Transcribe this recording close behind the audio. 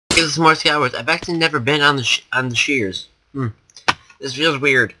give us some more Skywars. I've actually never been on the shears. This feels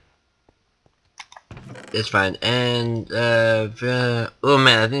weird. It's fine. And oh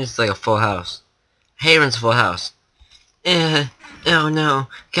man, I think it's like a full house. Haven's full house. Oh no,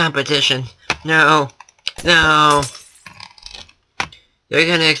 competition. No, no. They're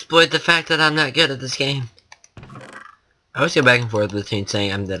gonna exploit the fact that I'm not good at this game. I always go back and forth between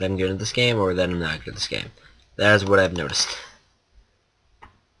saying that I'm good at this game or that I'm not good at this game. That is what I've noticed.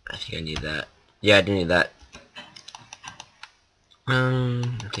 I think I need that. Yeah, I do need that. I'll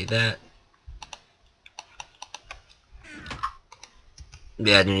take that.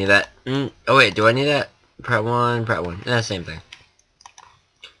 Yeah, I do need that. Oh wait, do I need that? Part 1, part 1. Yeah, same thing.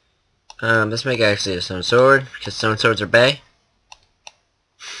 Let's make actually a stone sword, because stone swords are bae.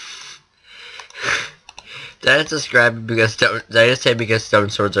 Did I just describe it because did I just say because stone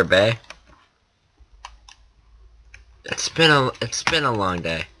swords are bae? It's been a long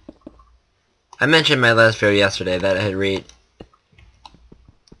day. I mentioned in my last video yesterday that I had read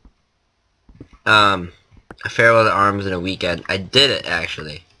a Farewell to Arms in a weekend. I did it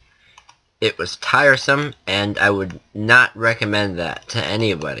actually. It was tiresome and I would not recommend that to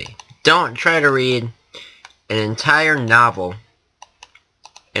anybody. Don't try to read an entire novel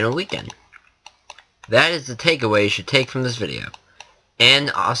in a weekend. That is the takeaway you should take from this video.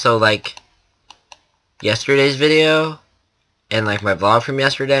 And also, like, yesterday's video, and like my vlog from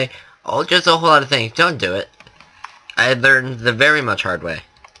yesterday, just a whole lot of things. Don't do it. I learned the very much hard way.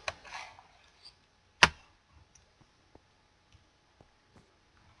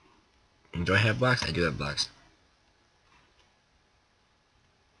 Do I have blocks? I do have blocks.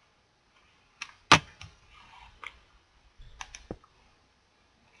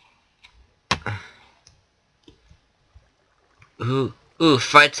 Ooh,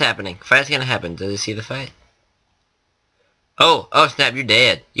 fight's happening. Fight's gonna happen. Does he see the fight? Oh snap, you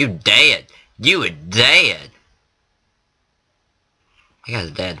dead. You dead. You dead. That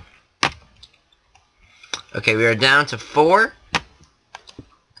guy's dead. Okay, we are down to 4.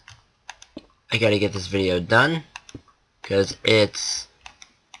 I gotta get this video done, because it's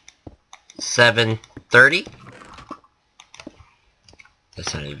 7:30. That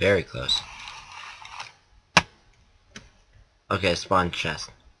sounded very close. Okay, spawn chest.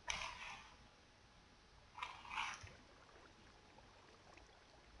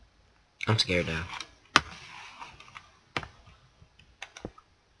 I'm scared now.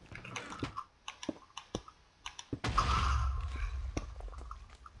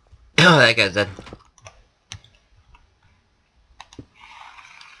 Oh, that guy's dead.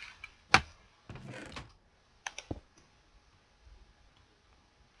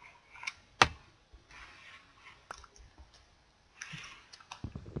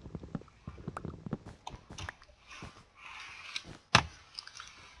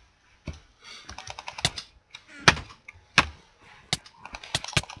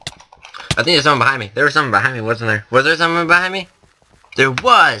 I think there's someone behind me. There was someone behind me, wasn't there? Was there someone behind me? There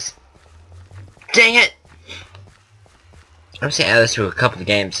was! Dang it! I'm just gonna add this to a couple of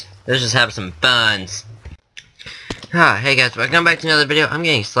games. Let's just have some buns. Hey guys, welcome back to another video. I'm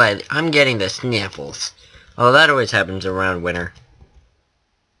getting the sniffles. Although that always happens around winter.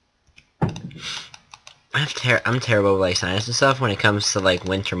 I'm terrible with like sinus and stuff when it comes to like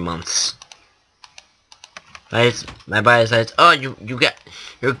winter months. My body says, oh,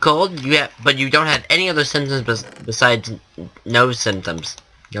 you're cold, but you don't have any other symptoms besides no symptoms.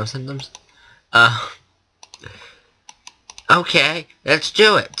 No symptoms? Okay, let's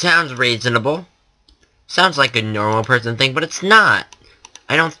do it. Sounds reasonable. Sounds like a normal person thing, but it's not.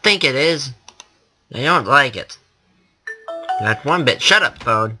 I don't think it is. I don't like it. Not one bit. Shut up,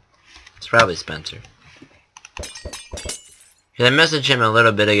 phone. It's probably Spencer. Cause I messaged him a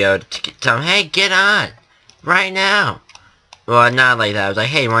little bit ago to tell him, hey, get on. Right now. Well, not like that. I was like,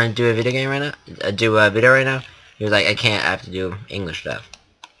 hey, you want to do a video game right now? Do a video right now? He was like, I can't. I have to do English stuff.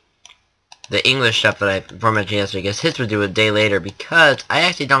 The English stuff that I mentioned yesterday, because his would do a day later because I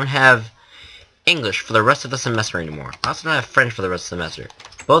actually don't have English for the rest of the semester anymore. I also don't have French for the rest of the semester.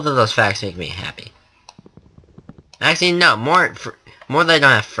 Both of those facts make me happy. Actually, no. More that I don't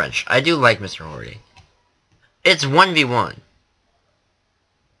have French. I do like Mr. Horty. It's 1v1.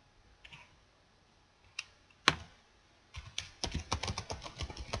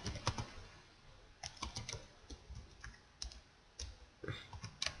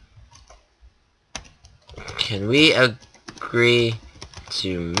 Can we agree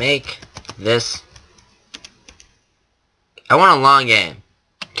to make this? I want a long game.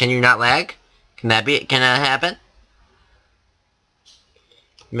 Can you not lag? Can that happen?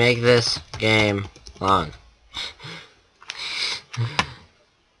 Make this game long.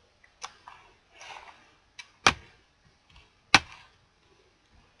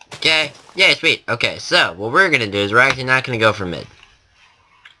 Okay. Yay, sweet. Okay, so what we're gonna do is we're actually not gonna go for mid.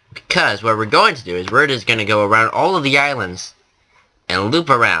 Because what we're going to do is we're just gonna go around all of the islands and loop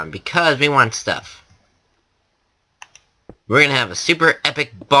around because we want stuff. We're gonna have a super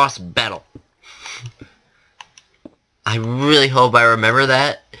epic boss battle. I really hope I remember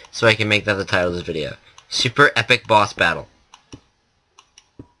that so I can make that the title of this video. Super epic boss battle.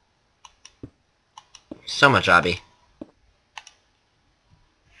 So much obby.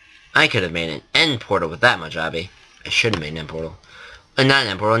 I could have made an end portal with that much obby. I should have made an end portal. Not an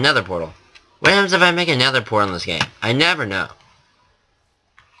end portal, another portal. What happens if I make another portal in this game? I never know.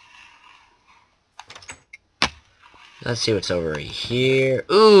 Let's see what's over here.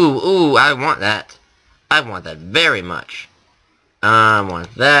 Ooh, I want that. I want that very much. I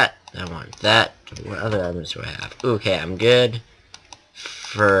want that. I want that. What other items do I have? Okay, I'm good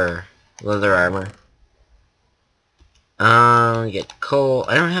for leather armor. Get coal.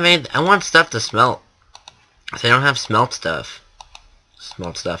 I don't have any. I want stuff to smelt. I don't have smelt stuff.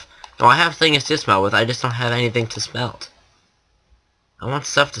 Smelt stuff. No, I have things to smelt with. I just don't have anything to smelt. I want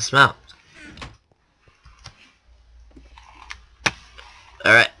stuff to smelt.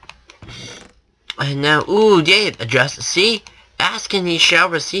 Alright. And now, ooh, yay, adjust. See? Ask and ye shall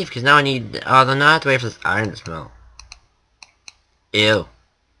receive, because now I need, oh, then I have to wait for this iron to smelt. Ew.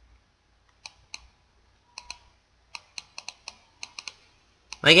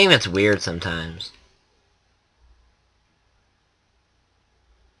 My game gets weird sometimes.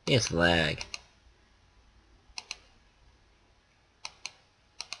 I think it's lag.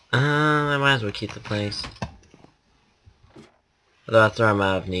 I might as well keep the place. Although I'll throw them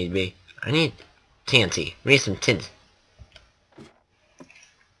out if need be. I need TNT. We need some tint.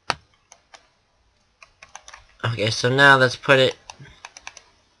 Okay, so now let's put it...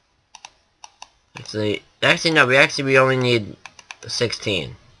 Actually no, we only need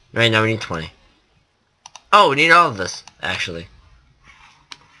 16. Right now we need 20. Oh, we need all of this, actually.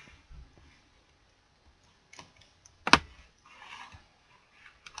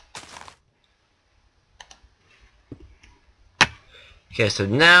 Okay, so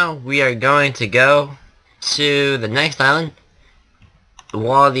now we are going to go to the next island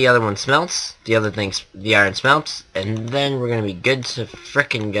while the other one smelts, the iron smelts, and then we're gonna be good to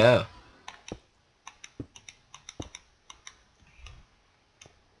frickin' go.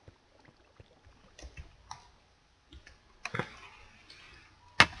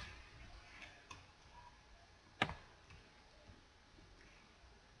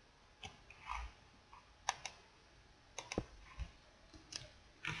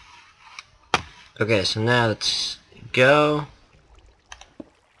 Okay, so now let's go.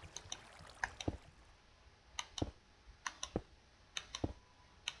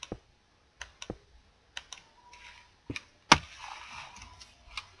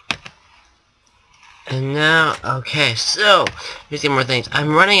 And now, okay, so, here's some more things.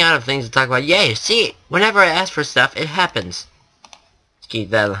 I'm running out of things to talk about. Yay, see, whenever I ask for stuff, it happens. Let's keep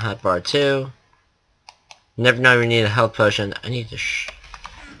that on the hotbar too. Never know we need a health potion. I need to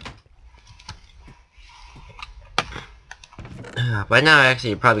by now,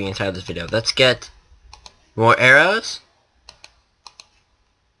 actually, you're probably getting tired of this video. Let's get more arrows. I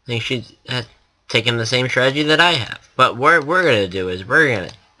think she's taking the same strategy that I have. But what we're gonna do is we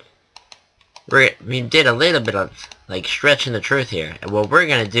did a little bit of like stretching the truth here, and what we're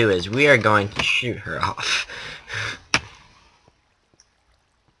gonna do is we are going to shoot her off.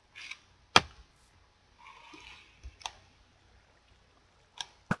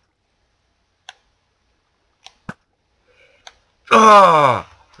 Oh,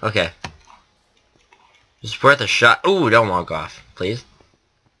 okay. It's worth a shot. Ooh, don't walk off, please.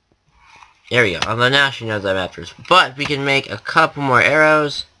 There we go. Although now she knows I'm after us. But we can make a couple more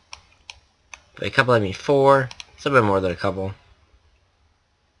arrows. By a couple, I mean 4. It's a bit more than a couple.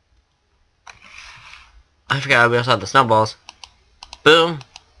 I forgot we also have the snowballs. Boom.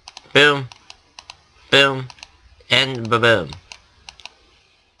 Boom. Boom. And ba-boom.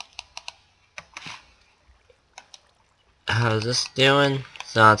 How's this doing?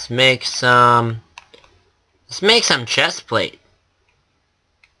 So let's make some chest plate.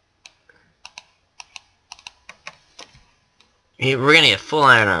 We're gonna get full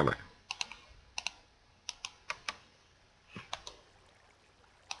iron armor.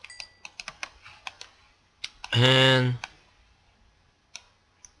 And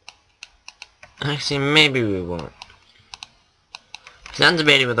actually maybe we won't. So I'm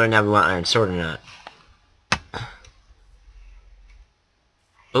debating whether or not we want iron sword or not.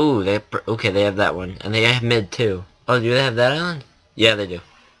 Ooh, okay, they have that one. And they have mid too. Oh, do they have that island? Yeah, they do.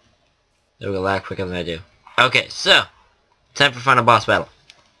 They'll go a lot quicker than I do. Okay, so time for final boss battle.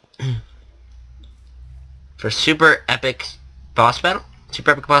 For super epic boss battle?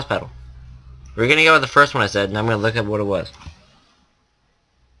 Super epic boss battle. We're gonna go with the first one I said, and I'm gonna look up what it was.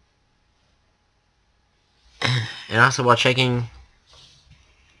 And also while checking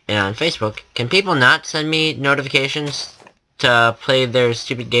on Facebook, can people not send me notifications to play their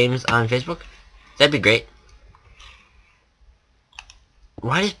stupid games on Facebook? That'd be great.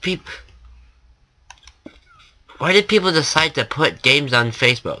 Why did people decide to put games on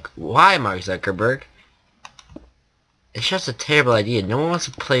Facebook? Why, Mark Zuckerberg? It's just a terrible idea. No one wants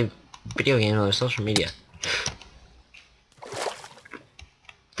to play video games on their social media.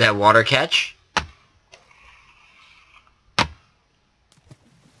 That water catch?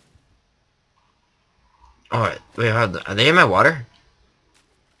 Oh, wait, are they in my water?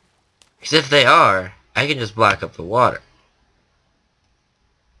 Because if they are, I can just block up the water.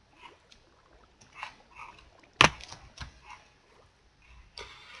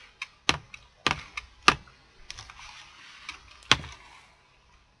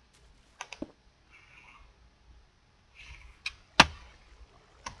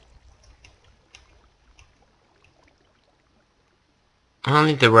 I don't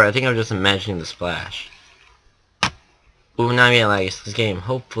think they were. I think I'm just imagining the splash. Ooh, now I'm getting laggy. This game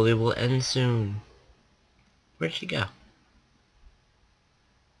hopefully will end soon. Where'd she go?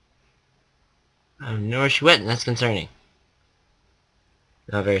 I don't know where she went, and that's concerning.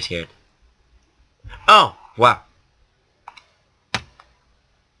 I'm very scared. Oh! Wow.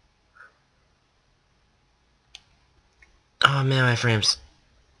 Oh man, my frames.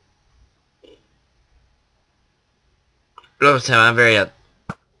 Oh, so I'm very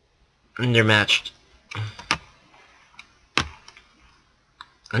undermatched.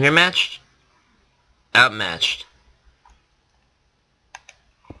 Undermatched? Outmatched.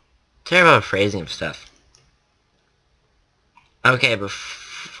 Terrible phrasing of stuff. Okay, but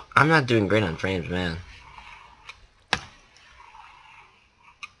I'm not doing great on frames, man.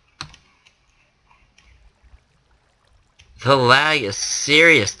 The lag is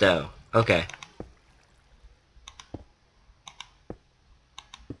serious, though. Okay.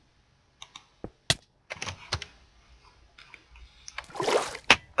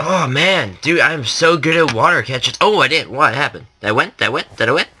 Oh man, dude, I'm so good at water catches. Oh, I did. What happened? Did I win? Did I win? Did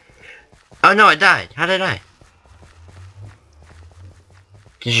I win? Oh no, I died. How did I die?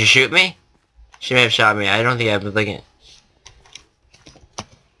 Did she shoot me? She may have shot me. I don't think I've been looking.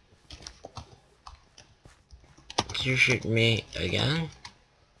 Did you shoot me again?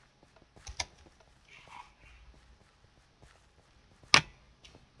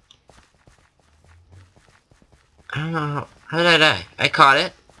 I don't know. How did I die? I caught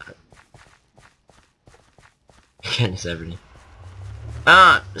it. Goodness, everything.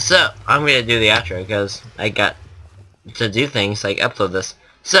 So, I'm gonna do the outro because I got to do things like upload this.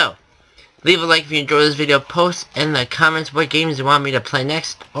 So, leave a like if you enjoyed this video, post in the comments what games you want me to play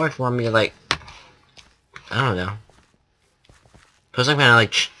next, or if you want me to like, I don't know. Post some kind of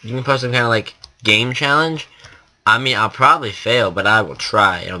like, you can post some kind of like game challenge. I mean, I'll probably fail, but I will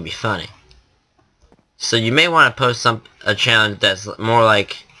try. It'll be funny. So you may want to post a challenge that's more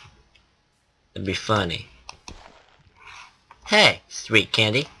like, it'd be funny. Hey, Sweet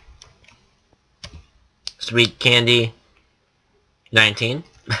Candy. Sweet Candy 19.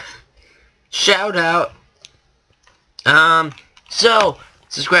 Shout out. So,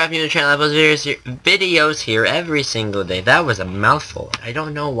 subscribe to the channel. I post videos here every single day. That was a mouthful. I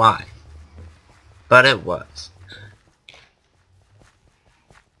don't know why. But it was.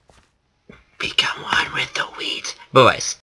 Become one with the weeds. Bybyce.